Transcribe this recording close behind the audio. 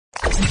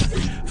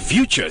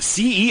Future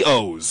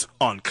CEOs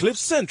on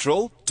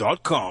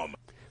CliffCentral.com.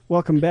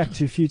 Welcome back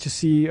to Future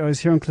CEOs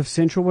here on Cliff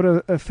Central. What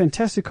a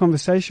fantastic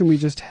conversation we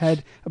just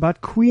had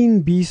about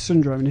Queen Bee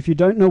Syndrome. And if you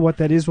don't know what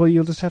that is, well,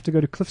 you'll just have to go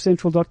to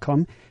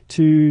CliffCentral.com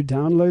to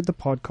download the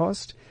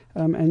podcast.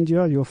 And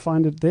yeah, you'll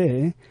find it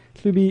there.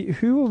 Luby,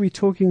 who are we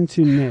talking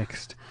to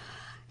next?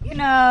 You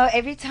know,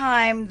 every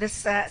time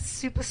this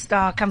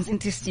superstar comes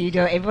into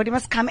studio, everybody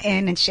must come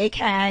in and shake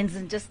hands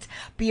and just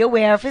be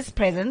aware of his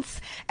presence.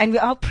 And we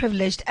are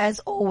privileged, as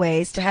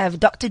always, to have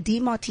Dr.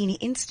 D. Martini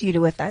in studio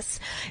with us,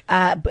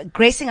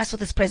 gracing us with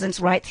his presence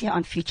right here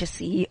on Future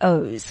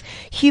CEOs.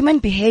 Human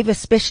behavior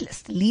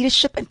specialist,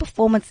 leadership and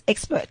performance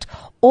expert,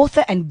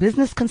 author and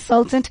business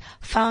consultant,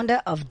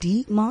 founder of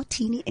D.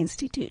 Martini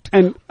Institute.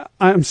 And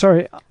I'm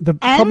sorry,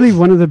 probably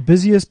one of the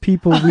busiest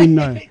people we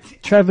know,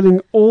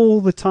 traveling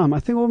all the time. I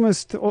think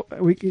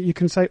you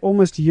can say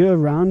almost year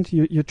round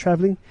you're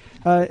traveling.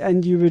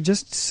 And you were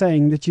just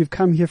saying that you've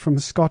come here from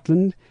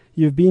Scotland.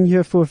 You've been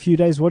here for a few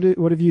days. What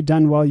have you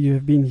done while you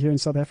have been here in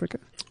South Africa?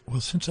 Well,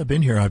 since I've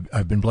been here,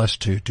 I've been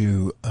blessed to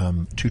do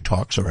 2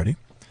 talks already,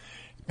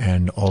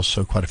 and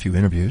also quite a few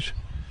interviews.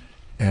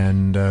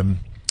 And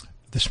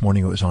this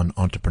morning it was on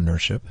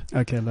entrepreneurship.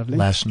 Okay, lovely.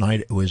 Last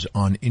night it was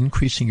on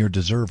increasing your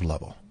deserve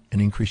level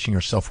and increasing your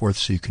self-worth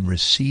so you can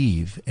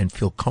receive and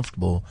feel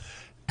comfortable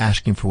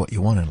asking for what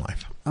you want in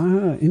life.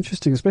 Ah,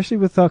 interesting. Especially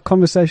with our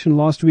conversation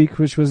last week,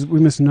 which was we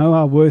must know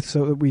our worth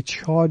so that we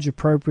charge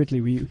appropriately.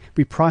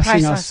 We're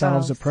pricing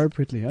ourselves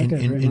appropriately.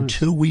 Okay,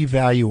 until we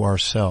value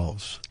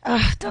ourselves,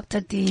 Dr.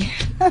 D,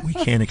 we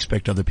can't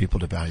expect other people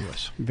to value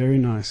us. Very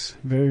nice.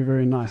 Very,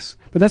 very nice.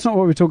 But that's not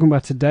what we're talking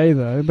about today,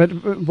 though. But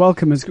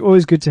welcome. It's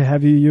always good to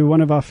have you. You're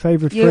one of our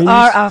favorite friends. You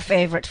are our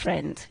favorite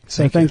friend.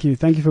 So thank you.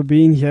 Thank you for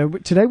being here.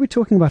 Today we're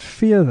talking about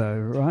fear, though,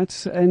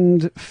 right?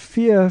 And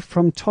fear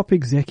from top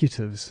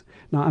executives.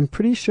 Now, I'm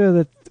pretty sure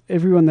that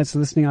everyone that's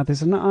listening out there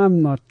says,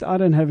 no, I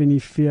don't have any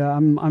fear.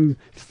 I'm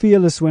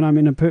fearless when I'm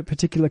in a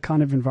particular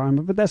kind of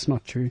environment, but that's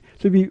not true.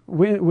 Luby,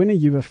 when are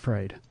you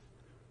afraid?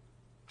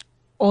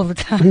 All the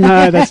time.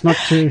 No, that's not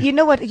true. You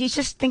know what? You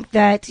just think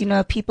that,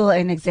 people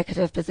in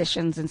executive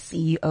positions and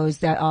CEOs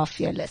that are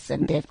fearless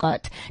and they've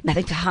got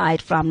nothing to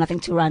hide from, nothing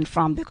to run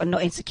from, they've got no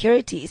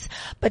insecurities.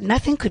 But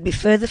nothing could be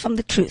further from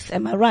the truth.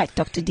 Am I right,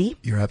 Dr. D?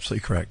 You're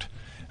absolutely correct.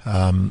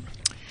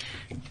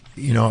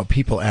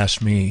 People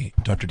ask me,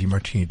 Dr.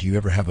 DiMartini, do you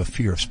ever have a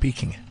fear of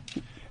speaking?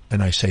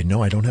 And I say,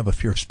 no, I don't have a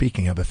fear of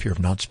speaking. I have a fear of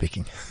not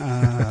speaking.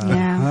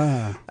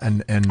 Yeah.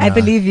 And I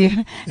believe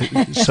you.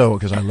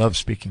 Because I love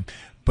speaking.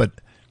 But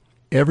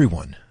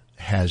everyone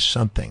has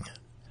something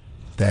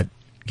that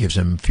gives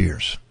them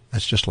fears.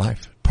 That's just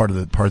life, part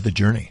of the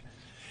journey.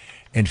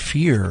 And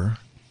fear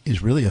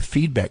is really a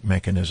feedback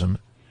mechanism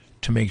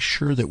to make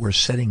sure that we're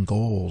setting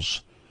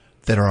goals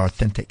that are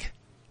authentic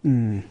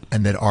and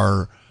that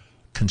are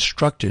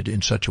constructed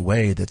in such a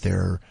way that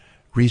they're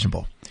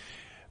reasonable.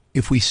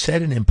 If we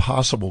set an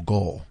impossible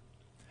goal,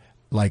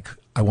 like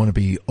I want to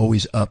be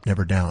always up,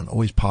 never down,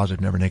 always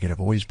positive, never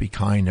negative, always be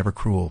kind, never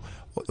cruel,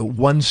 a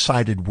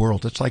one-sided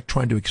world, it's like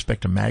trying to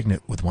expect a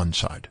magnet with one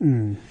side.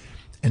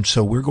 And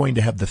so we're going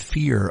to have the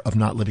fear of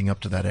not living up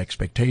to that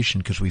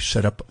expectation because we've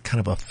set up kind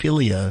of a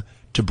philia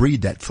to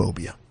breed that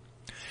phobia.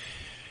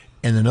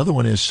 And another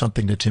one is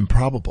something that's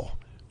improbable.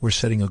 We're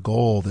setting a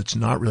goal that's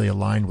not really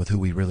aligned with who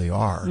we really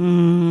are,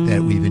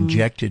 that we've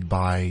injected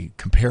by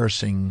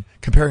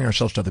comparing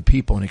ourselves to other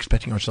people and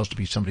expecting ourselves to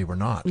be somebody we're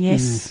not.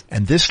 Yes.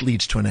 And this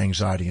leads to an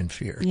anxiety and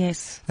fear.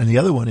 Yes. And the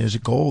other one is a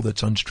goal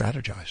that's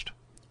unstrategized.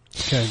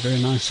 Okay,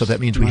 very nice. So that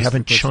means we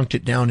haven't chunked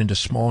it down into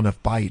small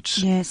enough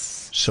bites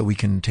so we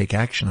can take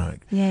action on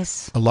it.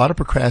 Yes. A lot of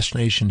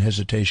procrastination,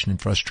 hesitation,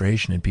 and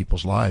frustration in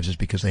people's lives is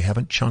because they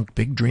haven't chunked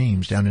big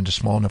dreams down into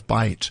small enough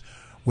bites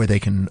where they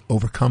can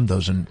overcome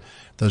those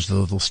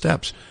little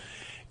steps.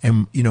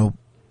 And, you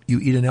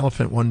eat an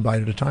elephant one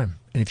bite at a time.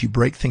 And if you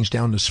break things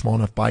down to small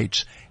enough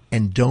bites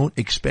and don't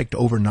expect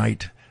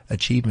overnight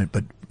achievement,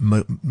 but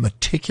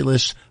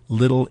meticulous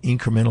little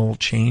incremental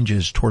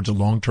changes towards a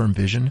long-term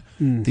vision,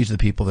 these are the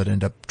people that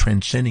end up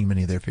transcending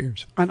many of their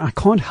fears. And I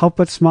can't help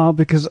but smile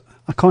because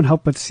I can't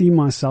help but see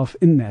myself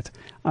in that.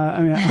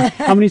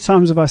 How many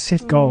times have I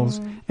set goals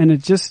and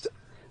it just...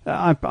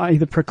 I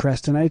either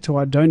procrastinate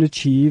or I don't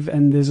achieve,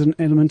 and there's an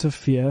element of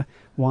fear.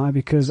 Why?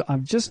 Because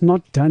I've just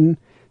not done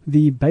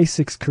the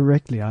basics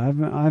correctly. I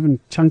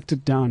haven't chunked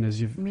it down as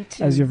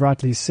you've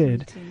rightly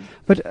said.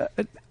 But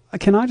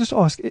can I just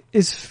ask,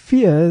 is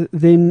fear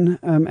then?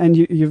 And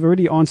you've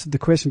already answered the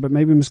question, but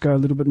maybe we must go a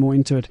little bit more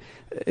into it.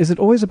 Is it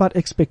always about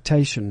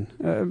expectation?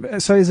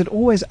 So is it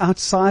always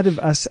outside of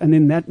us, and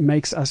then that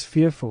makes us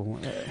fearful?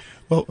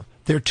 Well,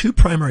 there are 2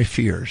 primary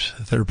fears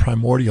that are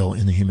primordial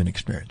in the human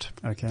experience.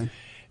 Okay.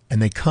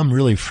 And they come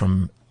really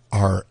from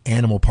our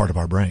animal part of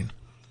our brain.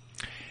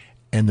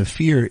 And the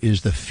fear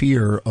is the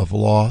fear of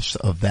loss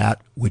of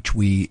that which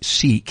we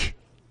seek.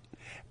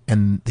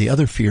 And the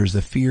other fear is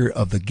the fear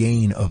of the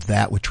gain of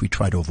that which we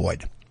try to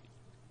avoid.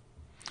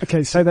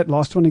 Okay, say that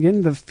last one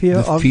again. The fear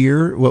of...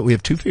 Well, we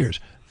have 2 fears.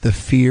 the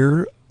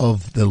fear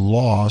of the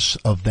loss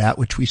of that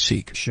which we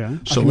seek. Sure.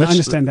 So I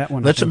understand that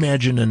one. Let's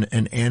imagine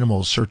an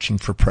animal searching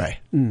for prey,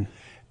 and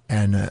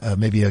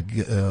maybe a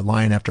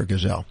lion after a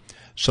gazelle.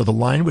 So the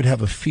lion would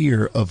have a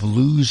fear of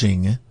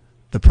losing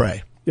the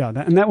prey. Yeah,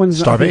 and that one's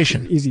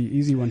starvation.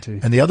 Easy one too.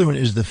 And the other one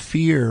is the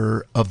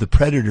fear of the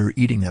predator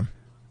eating them,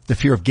 the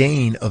fear of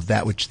gain of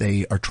that which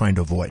they are trying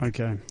to avoid.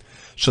 Okay.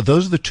 So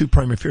those are the two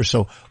primary fears.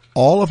 So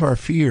all of our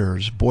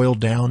fears boil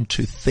down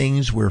to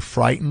things we're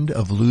frightened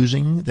of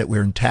losing, that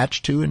we're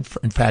attached to and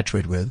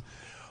infatuated with,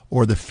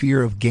 or the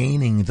fear of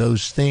gaining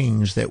those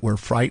things that we're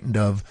frightened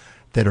of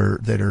that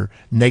are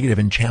negative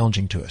and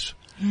challenging to us.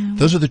 Yeah.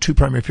 Those are the two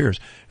primary fears.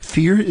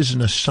 Fear is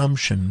an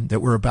assumption that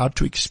we're about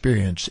to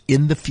experience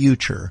in the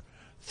future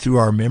through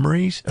our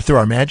memories, through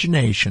our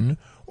imagination,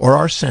 or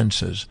our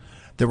senses,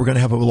 that we're going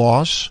to have a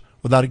loss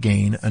without a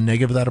gain, a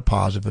negative without a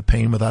positive, a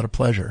pain without a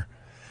pleasure.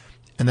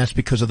 And that's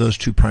because of those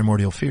two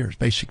primordial fears,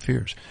 basic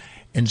fears.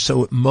 And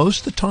so most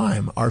of the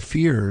time, our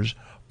fears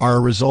are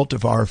a result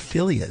of our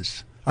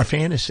philias, our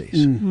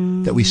fantasies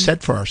that we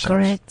set for ourselves.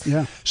 Correct.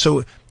 Yeah.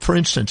 So, for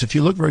instance, if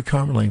you look very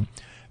commonly,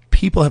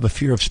 people have a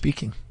fear of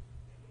speaking.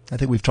 I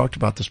think we've talked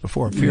about this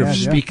before, fear of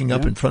speaking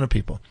up in front of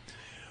people.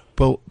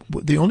 But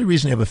the only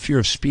reason they have a fear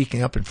of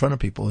speaking up in front of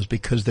people is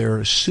because they're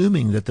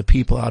assuming that the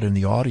people out in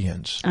the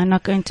audience are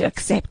not going to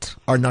accept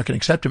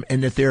them,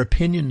 and that their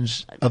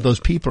opinions of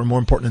those people are more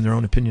important than their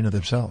own opinion of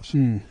themselves.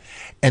 And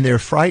they're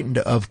frightened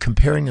of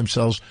comparing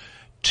themselves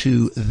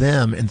to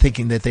them and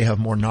thinking that they have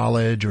more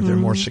knowledge, or they're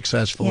more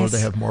successful, or they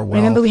have more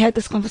wealth. Remember, we had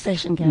this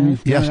conversation,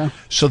 Gareth. Yes. Yeah.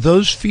 So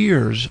those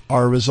fears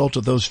are a result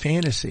of those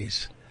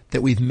fantasies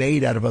that we've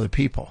made out of other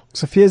people.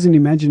 So fear is an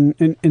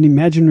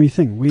imaginary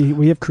thing.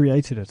 We have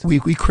created it.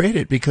 We create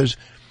it because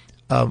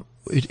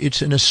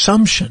it's an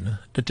assumption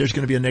that there's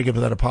going to be a negative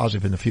without a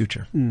positive in the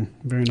future.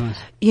 Very nice.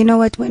 You know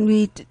what? When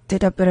we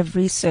did a bit of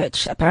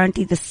research,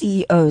 apparently the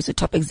CEOs, the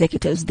top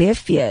executives, their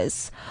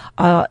fears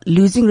are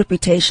losing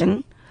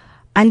reputation,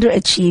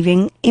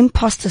 underachieving,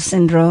 imposter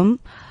syndrome,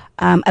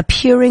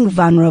 appearing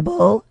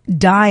vulnerable,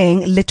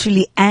 dying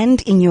literally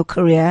and in your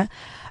career,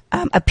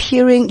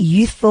 appearing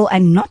youthful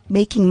and not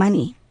making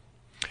money.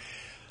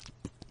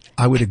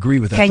 I would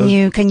agree with that.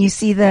 Can you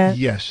see the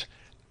Yes.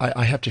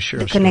 I have to share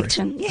the a story.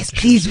 connection? Yes,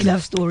 please. We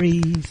love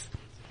stories.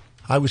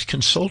 I was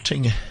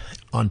consulting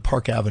on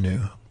Park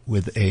Avenue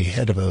with a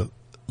head of a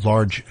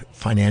large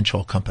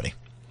financial company,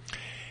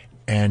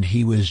 and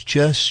he was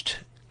just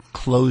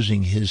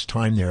closing his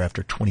time there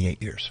after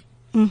 28 years.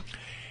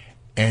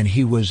 And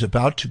he was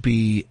about to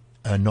be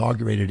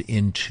inaugurated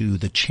into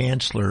the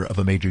chancellor of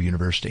a major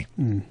university.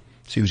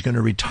 So he was going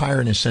to retire,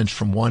 in a sense,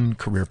 from one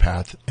career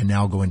path and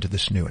now go into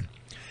this new one.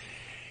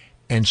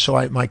 And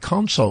so my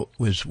consult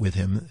was with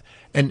him,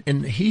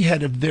 and he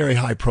had a very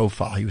high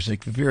profile. He was a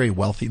very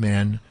wealthy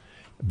man,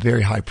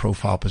 very high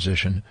profile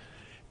position,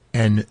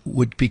 and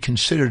would be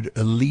considered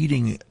a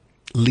leading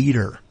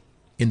leader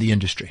in the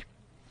industry.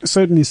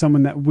 Certainly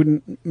someone that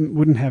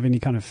wouldn't have any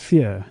kind of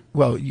fear.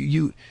 Well,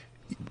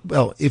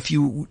 if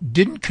you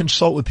didn't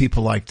consult with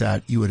people like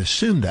that, you would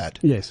assume that.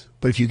 Yes.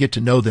 But if you get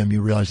to know them,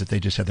 you realize that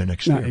they just have their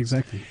next fear. No,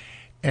 exactly.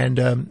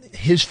 And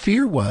his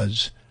fear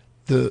was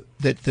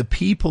that the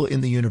people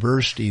in the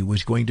university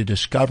was going to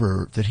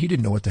discover that he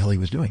didn't know what the hell he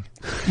was doing.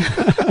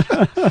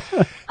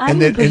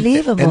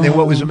 Unbelievable. And then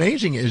what was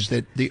amazing is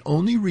that the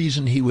only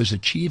reason he was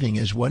achieving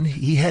is when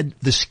he had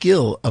the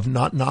skill of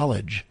not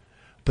knowledge,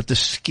 but the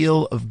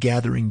skill of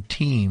gathering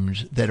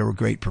teams that are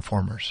great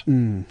performers.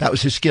 That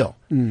was his skill.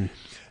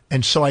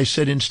 And so I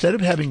said, instead of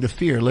having the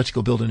fear, let's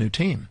go build a new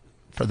team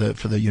for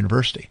the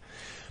university.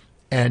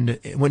 And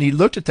when he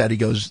looked at that, he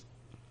goes,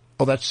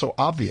 oh, that's so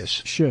obvious.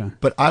 Sure.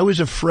 But I was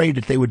afraid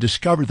that they would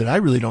discover that I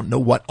really don't know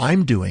what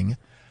I'm doing.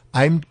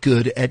 I'm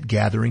good at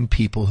gathering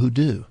people who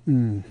do.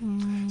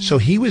 So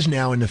he was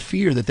now in the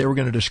fear that they were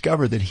going to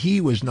discover that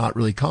he was not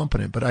really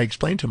competent. But I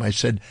explained to him, I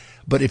said,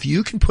 but if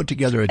you can put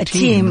together a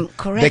team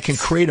that can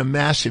create a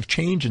massive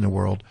change in the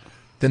world,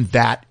 then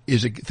that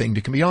is a thing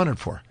that can be honored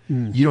for.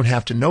 You don't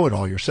have to know it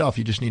all yourself.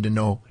 You just need to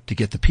know to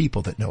get the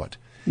people that know it.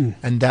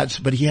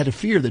 But he had a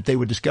fear that they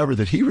would discover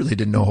that he really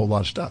didn't know a whole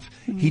lot of stuff.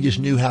 He just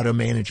knew how to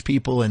manage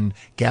people and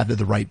gather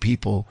the right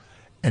people,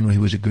 and he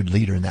was a good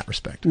leader in that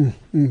respect.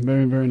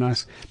 Very, very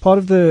nice. Part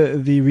of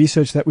the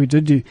research that we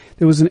did do,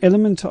 there was an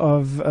element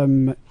of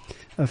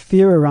a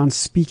fear around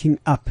speaking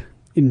up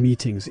in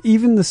meetings.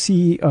 Even the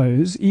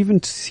CEOs,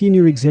 even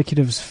senior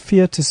executives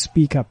fear to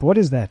speak up. What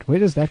is that? Where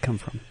does that come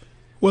from?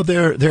 Well,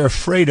 they're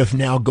afraid of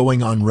now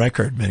going on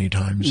record many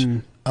times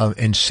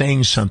and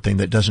saying something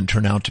that doesn't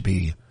turn out to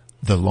be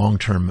the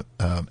long-term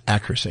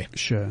accuracy.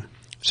 Sure.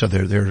 So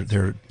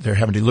they're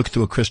having to look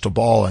through a crystal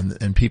ball,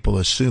 and people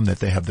assume that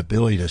they have the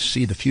ability to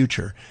see the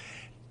future.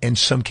 In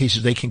some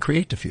cases, they can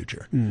create the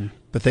future,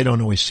 but they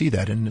don't always see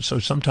that. And so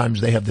sometimes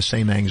they have the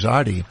same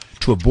anxiety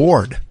to a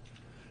board,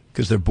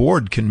 because their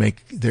board can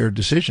make their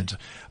decisions.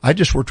 I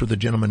just worked with a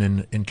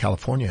gentleman in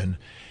California,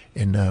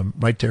 and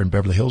right there in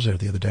Beverly Hills there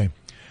the other day,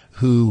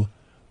 who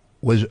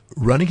was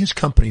running his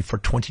company for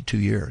 22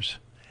 years,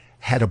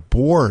 had a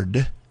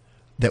board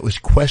that was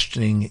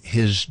questioning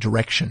his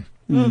direction.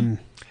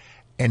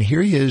 And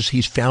here he is,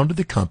 he's founded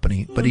the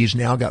company, but he's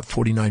now got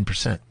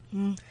 49%.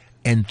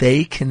 And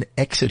they can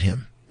exit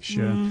him.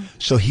 Sure.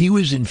 So he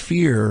was in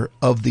fear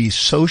of the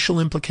social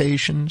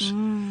implications,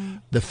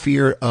 the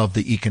fear of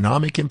the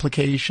economic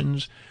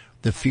implications,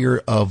 the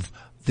fear of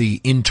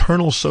the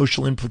internal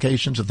social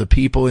implications of the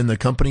people in the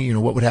company. You know,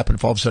 what would happen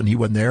if all of a sudden he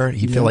wasn't there?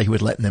 He felt like he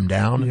was letting them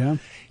down. Yeah.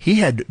 He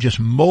had just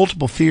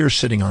multiple fears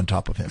sitting on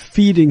top of him.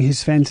 Feeding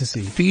his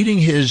fantasy. Feeding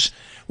his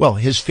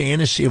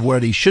fantasy of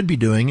what he should be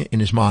doing in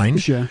his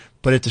mind. Sure.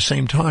 But at the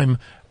same time,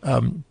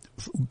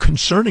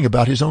 concerning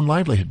about his own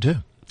livelihood too.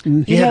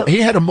 He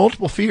had a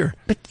multiple fear.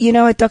 But you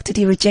know what, Dr.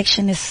 D,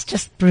 rejection is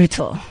just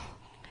brutal.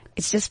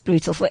 It's just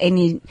brutal for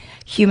any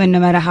human, no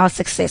matter how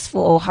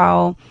successful or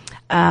how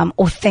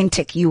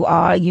authentic you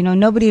are. You know,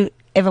 nobody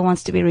ever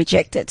wants to be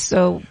rejected.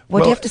 So what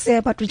do you have to say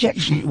about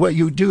rejection? What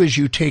you do is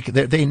you take,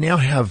 they now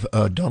have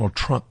Donald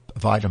Trump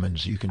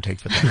vitamins you can take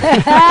for that.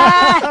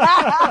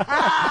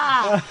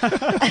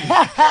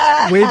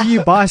 Where do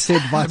you buy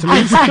said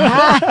vitamins?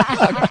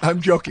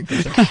 I'm joking.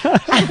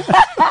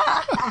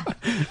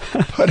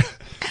 But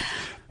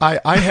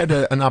I had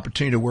an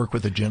opportunity to work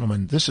with a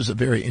gentleman. This is a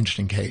very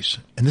interesting case.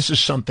 And this is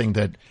something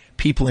that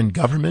people in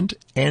government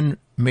and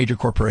major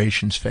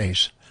corporations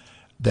face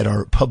that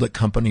are public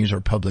companies or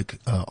public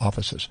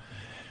offices.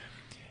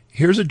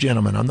 Here's a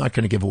gentleman. I'm not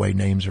going to give away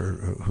names or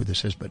who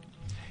this is, but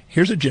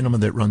here's a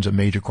gentleman that runs a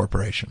major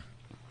corporation.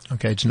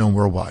 Okay, it's known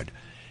worldwide.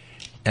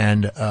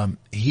 And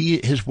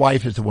his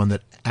wife is the one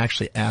that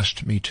actually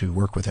asked me to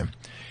work with him.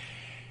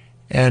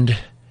 And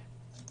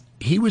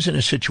he was in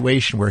a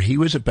situation where he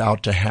was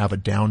about to have a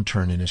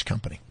downturn in his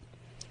company.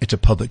 It's a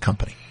public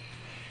company.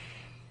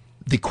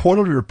 The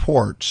quarterly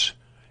reports,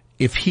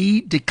 if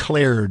he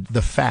declared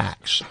the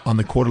facts on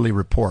the quarterly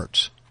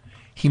reports,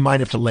 he might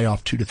have to lay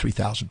off 2,000 to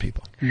 3,000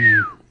 people.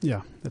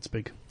 Yeah, that's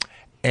big.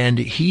 And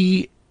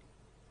he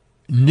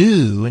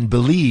knew and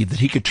believed that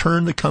he could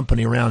turn the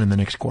company around in the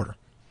next quarter.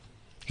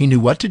 He knew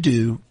what to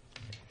do.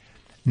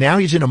 Now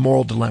he's in a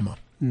moral dilemma.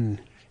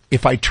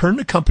 If I turn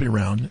the company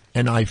around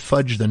and I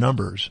fudge the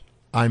numbers,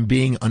 I'm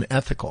being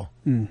unethical.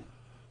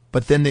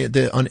 But then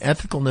the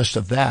unethicalness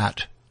of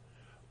that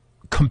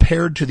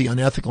compared to the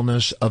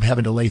unethicalness of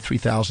having to lay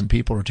 3,000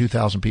 people or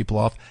 2,000 people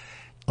off,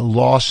 a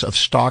loss of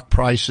stock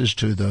prices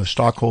to the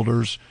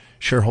stockholders,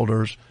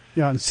 shareholders.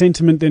 Yeah, and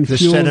sentiment then the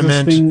fuels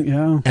sentiment, this thing.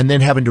 Yeah. And then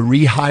having to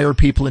rehire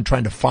people and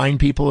trying to find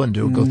people and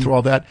go through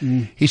all that.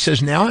 He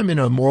says, now I'm in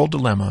a moral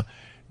dilemma.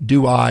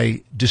 Do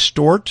I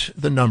distort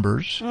the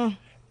numbers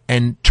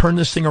and turn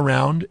this thing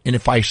around? And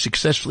if I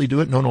successfully do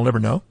it, no one will ever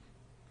know.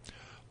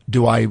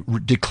 Do I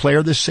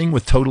declare this thing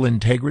with total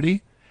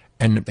integrity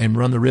and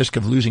run the risk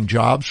of losing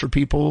jobs for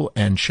people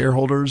and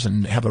shareholders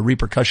and have a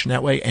repercussion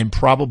that way and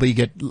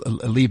probably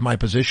leave my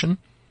position?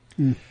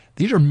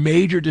 These are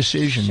major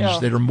decisions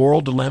that are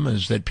moral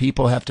dilemmas that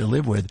people have to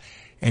live with.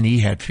 And he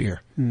had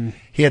fear.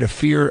 He had a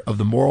fear of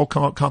the moral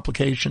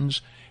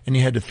complications, and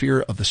he had a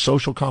fear of the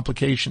social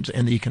complications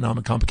and the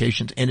economic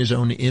complications and his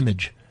own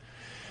image.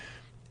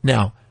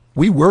 Now,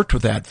 we worked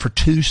with that for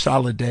 2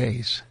 solid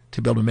days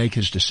to be able to make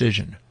his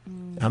decision.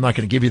 I'm not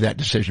going to give you that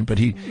decision, but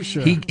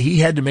he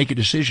had to make a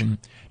decision.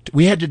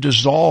 We had to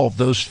dissolve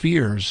those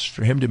fears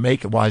for him to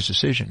make a wise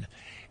decision.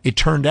 It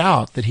turned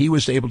out that he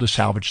was able to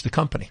salvage the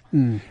company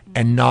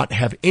and not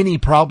have any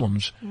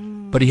problems,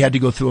 but he had to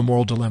go through a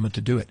moral dilemma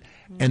to do it.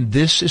 And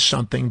this is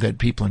something that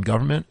people in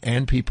government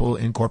and people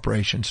in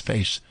corporations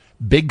face.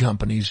 Big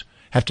companies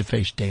have to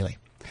face daily.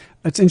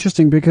 It's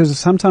interesting because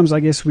sometimes I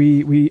guess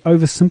we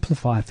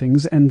oversimplify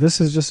things, and this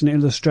is just an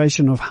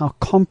illustration of how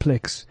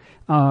complex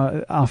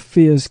our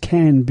fears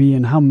can be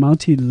and how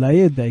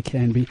multi-layered they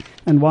can be,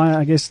 and why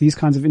I guess these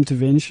kinds of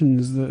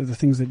interventions, the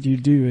things that you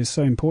do, is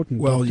so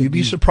important. Well, you'd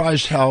be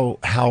surprised how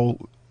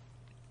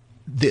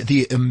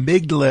the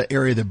amygdala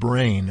area of the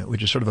brain,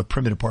 which is sort of a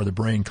primitive part of the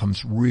brain,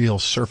 comes real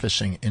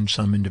surfacing in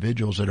some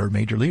individuals that are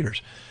major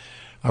leaders.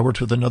 I worked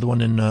with another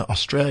one in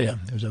Australia.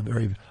 It was a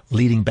very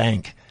leading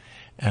bank,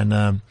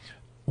 and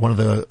one of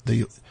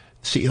the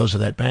CEOs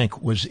of that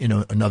bank was in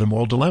another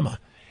moral dilemma.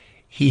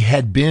 He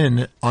had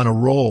been on a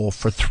roll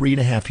for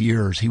 3.5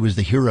 years. He was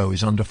the hero.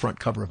 He's on the front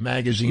cover of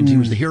magazines. He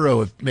was the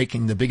hero of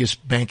making the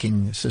biggest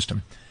banking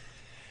system.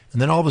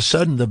 And then all of a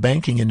sudden, the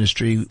banking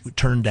industry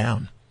turned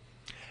down,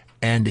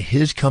 and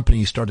his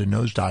company started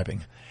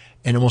nosediving.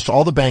 And almost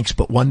all the banks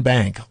but one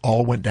bank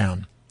all went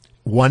down.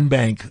 One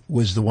bank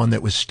was the one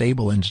that was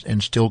stable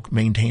and still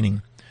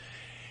maintaining.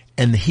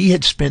 And he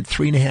had spent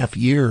 3.5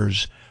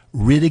 years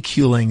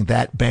ridiculing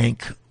that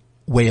bank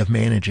way of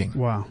managing.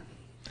 Wow.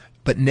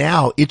 But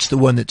now it's the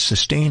one that's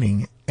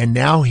sustaining, and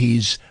now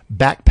he's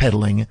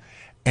backpedaling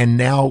and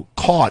now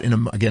caught in,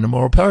 a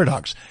moral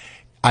paradox.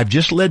 I've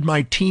just led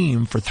my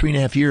team for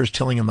 3.5 years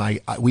telling him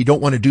we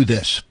don't want to do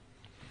this.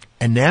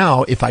 And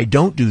now if I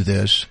don't do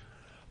this,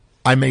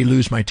 I may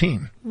lose my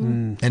team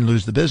and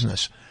lose the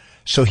business.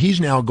 So he's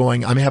now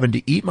going, I'm having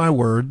to eat my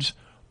words,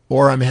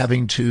 or I'm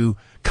having to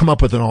come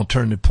up with an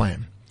alternative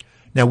plan.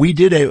 Now we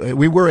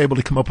were able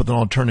to come up with an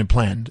alternative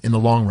plan in the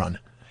long run.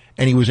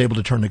 and he was able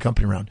to turn the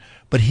company around.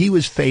 But he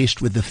was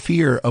faced with the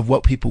fear of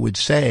what people would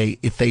say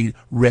if they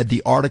read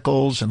the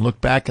articles and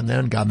looked back and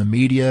then got in the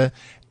media,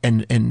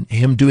 and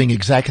him doing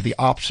exactly the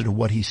opposite of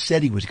what he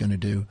said he was going to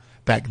do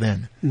back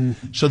then.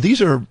 So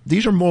these are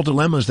moral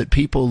dilemmas that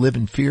people live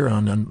in fear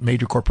on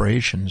major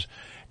corporations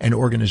and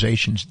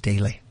organizations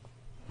daily.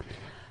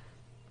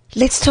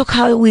 Let's talk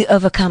how we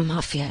overcome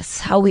our fears,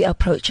 how we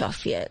approach our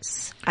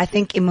fears. I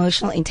think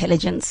emotional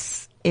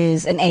intelligence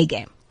is an A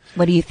game.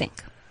 What do you think?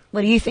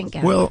 What do you think,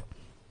 Gary? Well,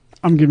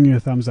 I'm giving you a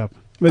thumbs up.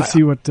 Let's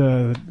see what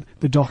the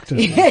doctor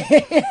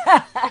says.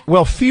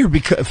 Well, fear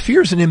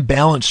is an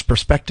imbalanced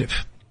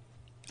perspective.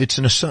 It's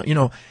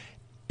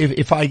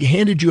if I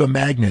handed you a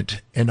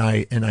magnet and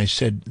I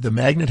said the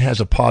magnet has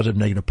a positive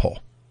negative pole,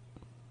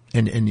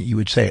 and you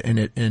would say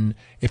it, and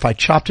if I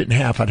chopped it in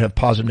half, I'd have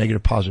positive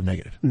negative positive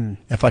negative.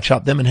 If I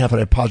chopped them in half, I'd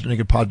have positive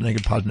negative positive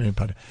negative positive negative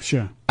positive.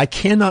 Sure. I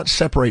cannot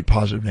separate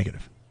positive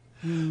negative.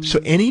 So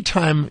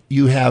anytime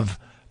you have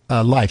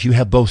life, you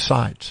have both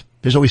sides.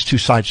 There's always two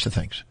sides to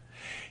things.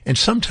 And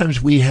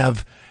sometimes we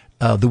have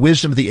the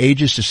wisdom of the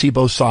ages to see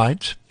both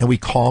sides, and we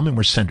calm and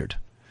we're centered.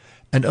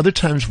 And other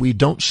times we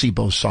don't see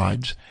both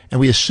sides, and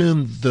we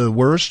assume the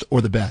worst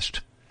or the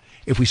best.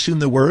 If we assume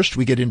the worst,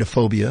 we get into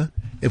phobia.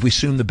 If we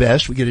assume the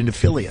best, we get into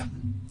philia.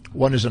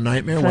 One is a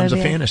nightmare, one's a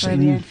fantasy.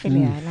 Phobia and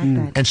philia, I like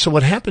that. And so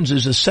what happens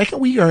is the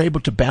second we are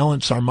able to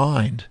balance our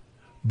mind,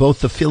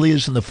 both the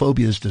philias and the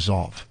phobias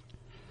dissolve.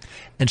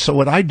 And so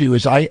what I do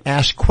is I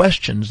ask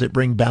questions that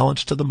bring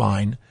balance to the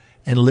mind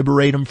and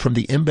liberate them from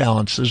the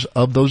imbalances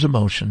of those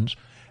emotions,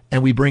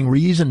 and we bring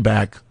reason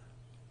back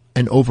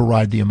and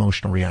override the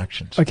emotional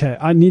reactions. Okay,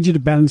 I need you to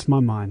balance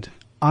my mind.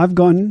 I've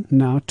gone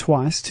now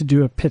twice to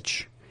do a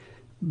pitch.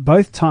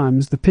 Both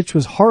times the pitch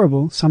was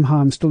horrible. Somehow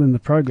I'm still in the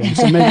program,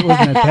 so maybe it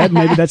wasn't that bad.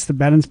 Maybe that's the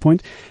balance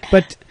point.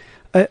 But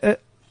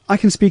I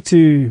can speak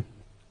to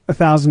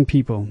 1,000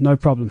 people, no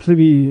problem.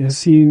 Libby has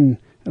seen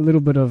a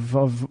little bit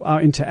of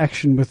our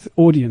interaction with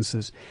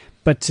audiences.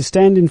 But to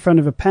stand in front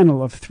of a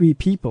panel of 3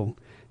 people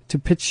to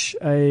pitch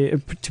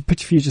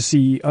future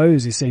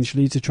CEOs,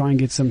 essentially, to try and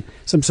get some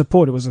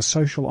support. It was a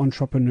social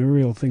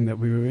entrepreneurial thing that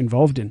we were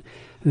involved in.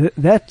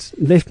 That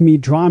left me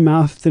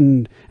dry-mouthed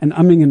and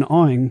umming and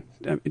ahhing,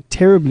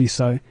 terribly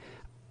so.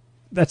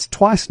 That's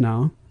twice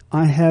now.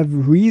 I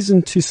have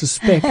reason to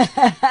suspect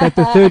that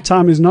the third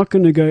time is not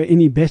going to go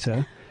any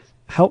better.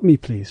 Help me,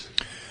 please.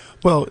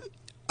 Well,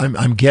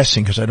 I'm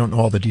guessing because I don't know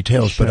all the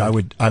details, Sure.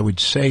 but I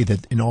would say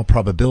that in all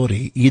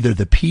probability, either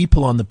the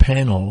people on the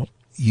panel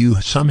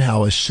you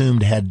somehow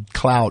assumed had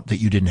clout that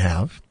you didn't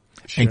have,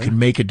 Sure. and could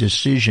make a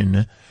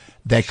decision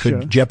that could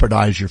Sure.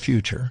 jeopardize your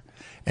future.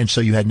 And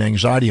so you had an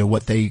anxiety of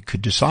what they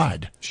could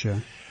decide.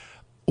 Sure.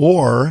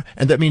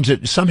 And that means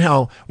that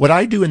somehow what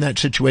I do in that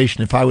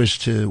situation, if I was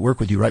to work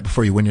with you right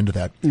before you went into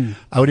that,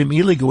 I would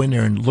immediately go in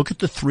there and look at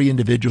the 3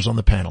 individuals on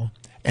the panel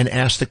and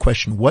ask the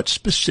question, what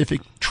specific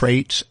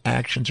traits,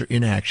 actions, or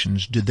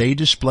inactions do they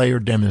display or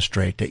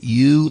demonstrate that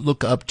you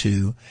look up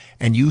to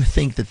and you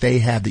think that they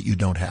have that you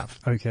don't have?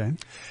 Okay.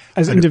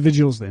 As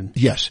individuals then?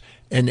 Yes.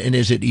 And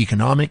is it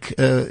economic?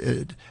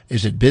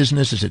 Is it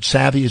business? Is it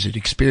savvy? Is it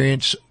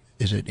experience?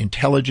 Is it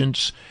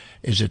intelligence?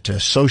 Is it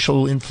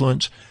social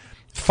influence?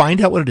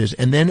 Find out what it is,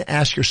 and then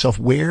ask yourself,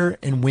 where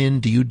and when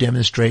do you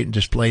demonstrate and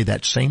display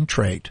that same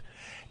trait?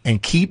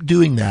 And keep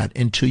doing that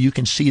until you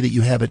can see that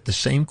you have it the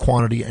same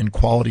quantity and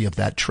quality of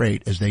that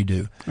trait as they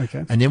do.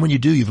 Okay. And then when you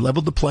do, you've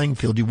leveled the playing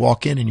field. You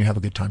walk in and you have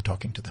a good time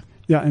talking to them.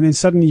 Yeah, and then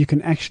suddenly you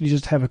can actually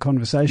just have a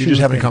conversation. You're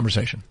just having a them.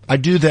 conversation. I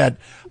do that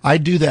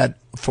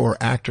for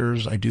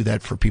actors. I do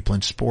that for people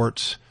in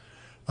sports.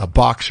 A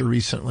boxer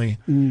recently,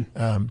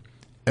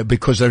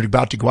 because they're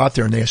about to go out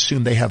there and they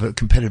assume they have a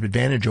competitive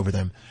advantage over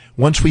them.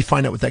 Once we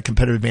find out what that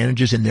competitive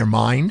advantage is in their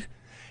mind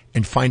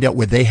and find out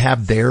where they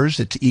have theirs,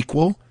 it's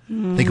equal.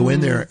 They go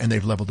in there and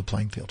they've leveled the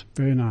playing field.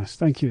 Very nice.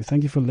 Thank you.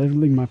 Thank you for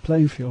leveling my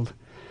playing field.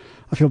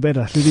 I feel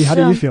better. Lily, how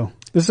do you feel?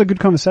 This is a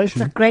good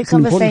conversation. It's a great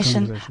an important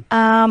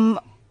conversation.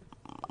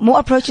 More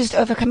approaches to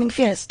overcoming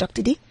fears,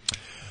 Dr. D?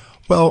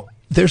 Well,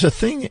 there's a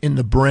thing in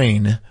the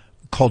brain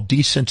called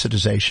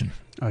desensitization.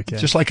 Okay.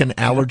 Just like an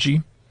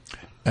allergy,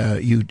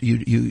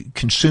 you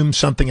consume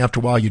something after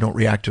a while, you don't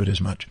react to it as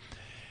much.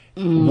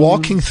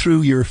 Walking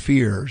through your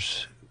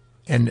fears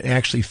and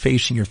actually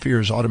facing your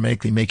fears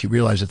automatically make you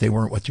realize that they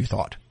weren't what you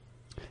thought.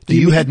 That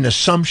you had an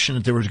assumption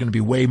that there was going to be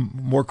way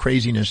more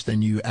craziness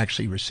than you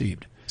actually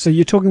received. So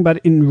you're talking about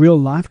in real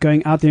life,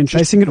 going out there and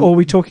facing it, or are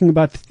we talking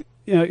about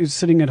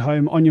sitting at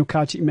home on your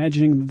couch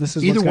imagining this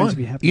is what's going to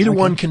be happening? Either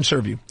one can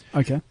serve you.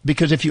 Okay.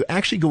 Because if you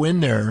actually go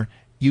in there,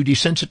 you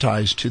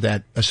desensitize to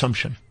that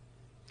assumption.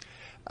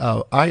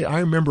 I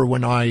remember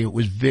when I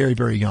was very,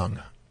 very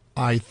young.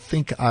 I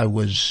think I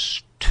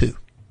was 2,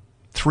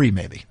 3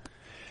 maybe.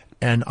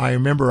 And I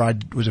remember I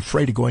was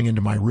afraid of going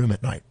into my room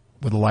at night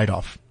with the light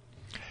off.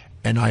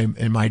 And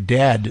my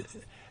dad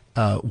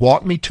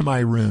walked me to my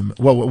room.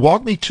 Well,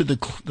 walked me to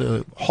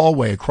the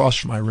hallway across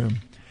from my room.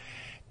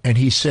 And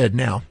he said,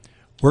 now,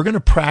 we're going to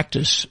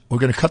practice. We're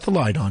going to cut the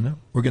light on.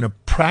 We're going to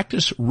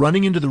practice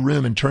running into the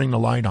room and turning the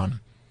light on.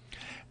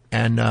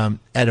 and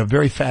at a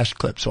very fast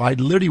clip. So I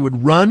literally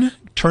would run,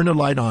 turn the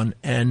light on,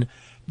 and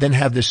then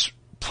have this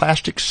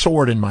plastic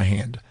sword in my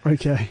hand.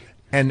 Okay.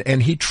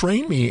 And he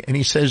trained me, and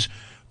he says,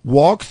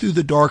 walk through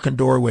the darkened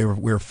doorway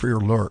where fear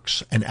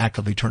lurks and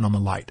actively turn on the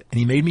light. And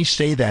he made me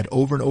say that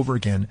over and over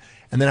again.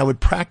 And then I would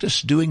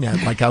practice doing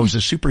that like I was a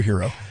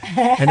superhero.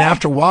 And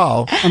after a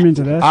while, I'm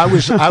into that. I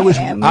was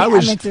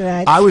into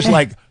that. I was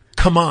like,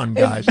 come on,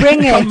 guys.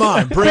 Bring it. Come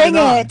on. Bring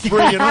it it. on.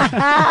 Bring it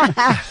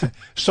on.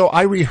 So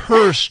I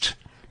rehearsed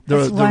the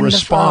wonderful.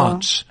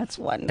 response. That's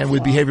wonderful. And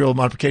with behavioral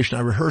modification,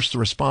 I rehearsed the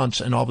response,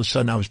 and all of a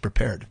sudden I was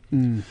prepared.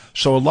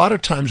 So a lot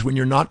of times when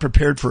you're not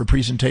prepared for a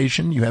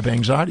presentation, you have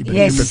anxiety. But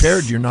if you're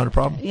prepared, you're not a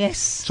problem. Yes.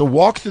 So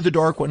walk through the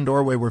dark one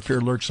doorway where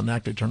fear lurks and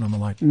actively turn on the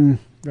light. Oh,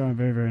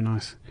 very, very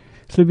nice.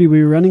 Sluby,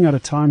 we're running out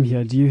of time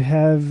here. Do you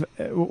have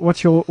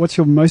what's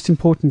your most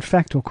important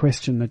fact or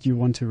question that you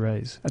want to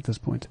raise at this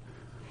point?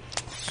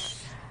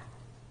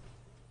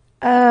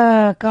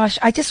 Gosh,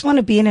 I just want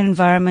to be in an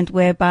environment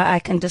whereby I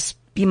can just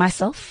be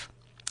myself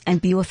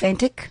and be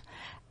authentic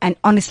and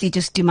honestly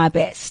just do my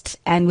best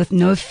and with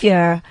no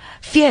fear,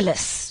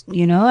 fearless,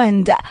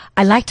 and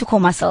I like to call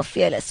myself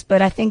fearless,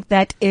 but I think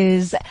that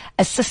is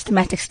a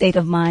systematic state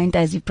of mind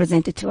as you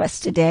presented to us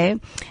today,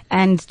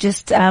 and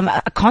just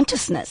a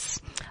consciousness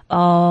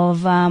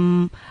of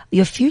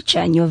your future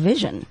and your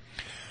vision.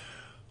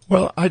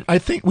 Well, I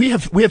think we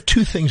have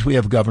two things we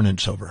have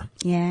governance over.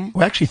 Yeah.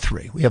 Well, actually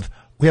three. We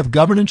have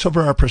governance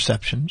over our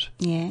perceptions.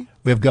 Yeah.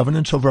 We have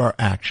governance over our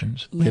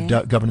actions. We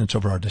have governance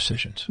over our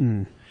decisions.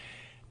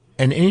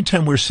 And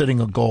anytime we're setting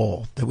a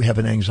goal that we have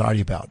an anxiety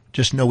about,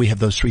 just know we have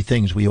those three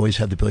things. We always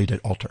have the ability to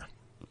alter.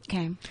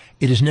 Okay.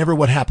 It is never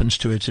what happens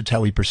to it. It's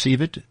how we perceive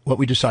it, what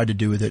we decide to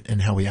do with it,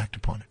 and how we act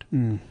upon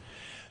it.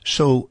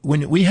 So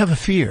when we have a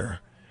fear,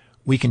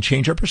 we can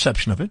change our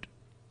perception of it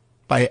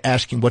by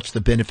asking what's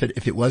the benefit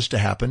if it was to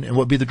happen, and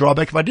what would be the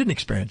drawback if I didn't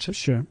experience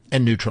it,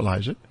 and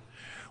neutralize it.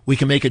 We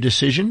can make a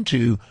decision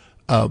to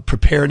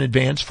prepare in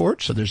advance for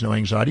it so there's no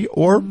anxiety,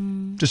 or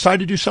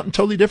decide to do something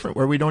totally different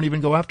where we don't even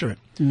go after it.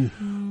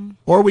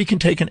 Or we can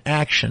take an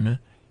action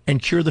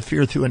and cure the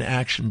fear through an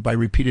action by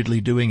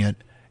repeatedly doing it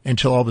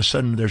until all of a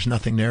sudden there's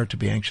nothing there to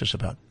be anxious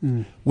about.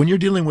 When you're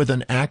dealing with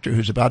an actor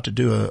who's about to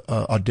do a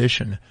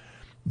audition,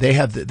 they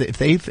have if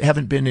they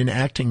haven't been in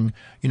acting,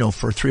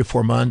 for 3 or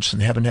 4 months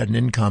and haven't had an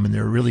income and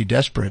they're really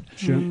desperate,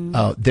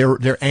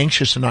 they're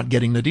anxious and not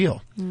getting the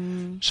deal.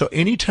 So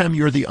anytime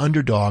you're the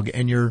underdog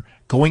and you're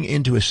going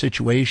into a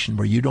situation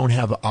where you don't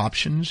have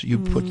options, you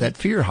put that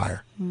fear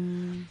higher.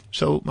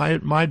 So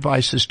my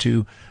advice is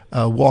to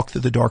walk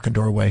through the darkened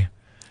doorway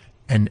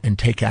and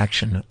take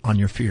action on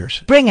your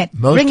fears. Bring it.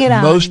 Bring it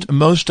on.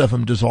 Most of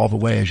them dissolve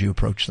away as you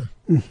approach them.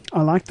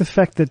 I like the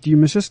fact that you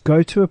must just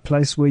go to a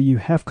place where you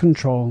have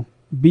control,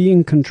 be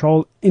in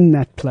control in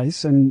that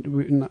place,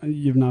 and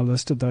you've now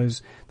listed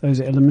those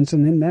elements,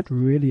 and then that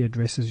really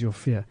addresses your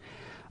fear.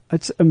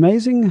 It's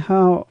amazing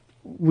how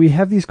we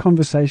have these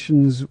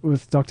conversations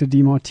with Dr.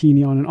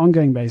 DeMartini on an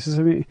ongoing basis.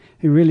 I mean,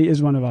 he really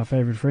is one of our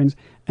favorite friends,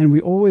 and we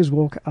always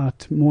walk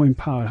out more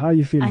empowered. How are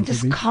you feeling? And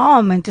just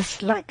calm and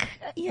just like,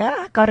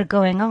 I got it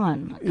going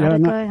on.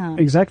 Going on.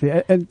 Exactly.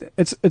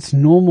 It's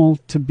normal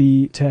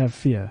to have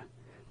fear.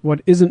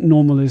 What isn't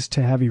normal is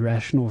to have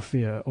irrational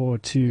fear, or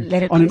to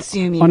let it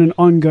consume you on an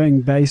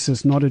ongoing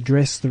basis, not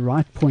address the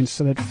right points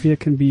so that fear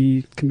can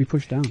be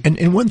pushed down.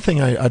 And one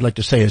thing I'd like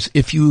to say is,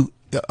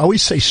 I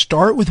always say,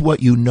 start with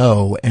what you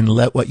know and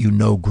let what you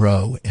know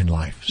grow in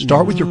life.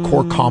 Start with your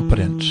core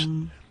competence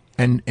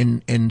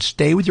and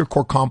stay with your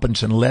core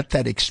competence and let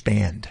that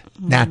expand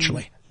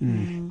naturally.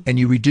 And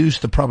you reduce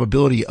the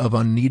probability of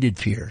unneeded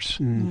fears.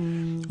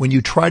 When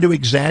you try to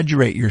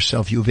exaggerate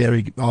yourself, you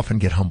very often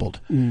get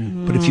humbled.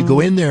 But if you go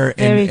in there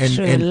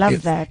and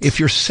love that. If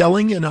you're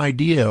selling an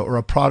idea or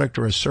a product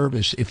or a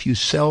service, if you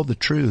sell the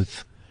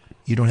truth,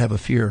 you don't have a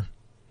fear.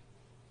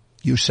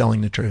 You're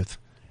selling the truth,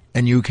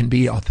 and you can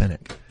be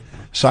authentic.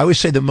 So I always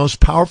say the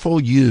most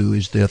powerful you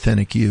is the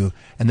authentic you,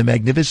 and the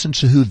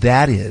magnificence of who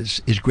that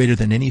is greater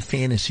than any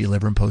fantasy you'll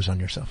ever impose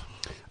on yourself.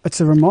 It's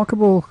a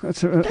remarkable.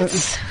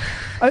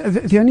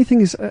 The only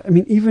thing is,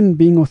 even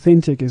being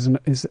authentic is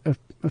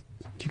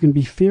you can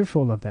be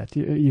fearful of that.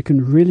 You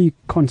can really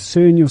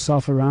concern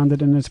yourself around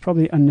it, and it's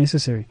probably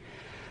unnecessary.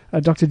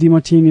 Dr.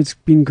 DeMartini, it's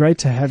been great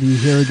to have you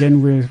here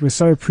again. We're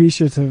so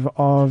appreciative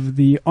of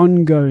the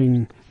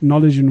ongoing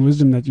knowledge and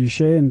wisdom that you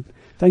share, and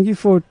thank you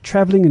for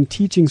traveling and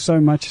teaching so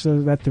much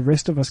so that the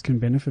rest of us can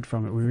benefit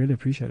from it. We really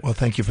appreciate it. Well,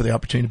 thank you for the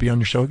opportunity to be on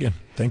your show again.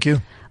 Thank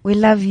you. We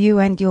love you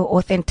and your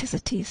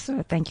authenticity,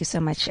 so thank you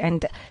so much.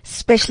 And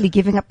especially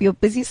giving up your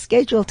busy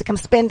schedule to come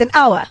spend an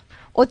hour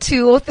or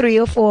 2 or 3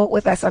 or 4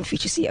 with us on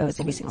Future CEOs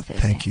every single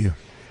Thursday. Thank you.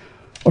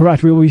 All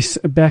right, we'll be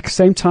back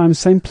same time,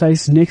 same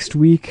place next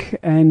week,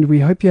 and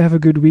we hope you have a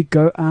good week.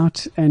 Go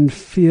out and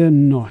fear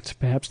not.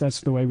 Perhaps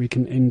that's the way we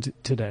can end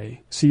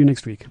today. See you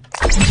next week.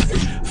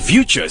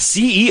 Future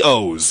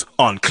CEOs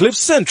on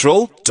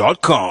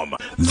CliffCentral.com.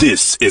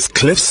 This is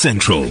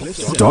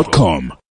CliffCentral.com.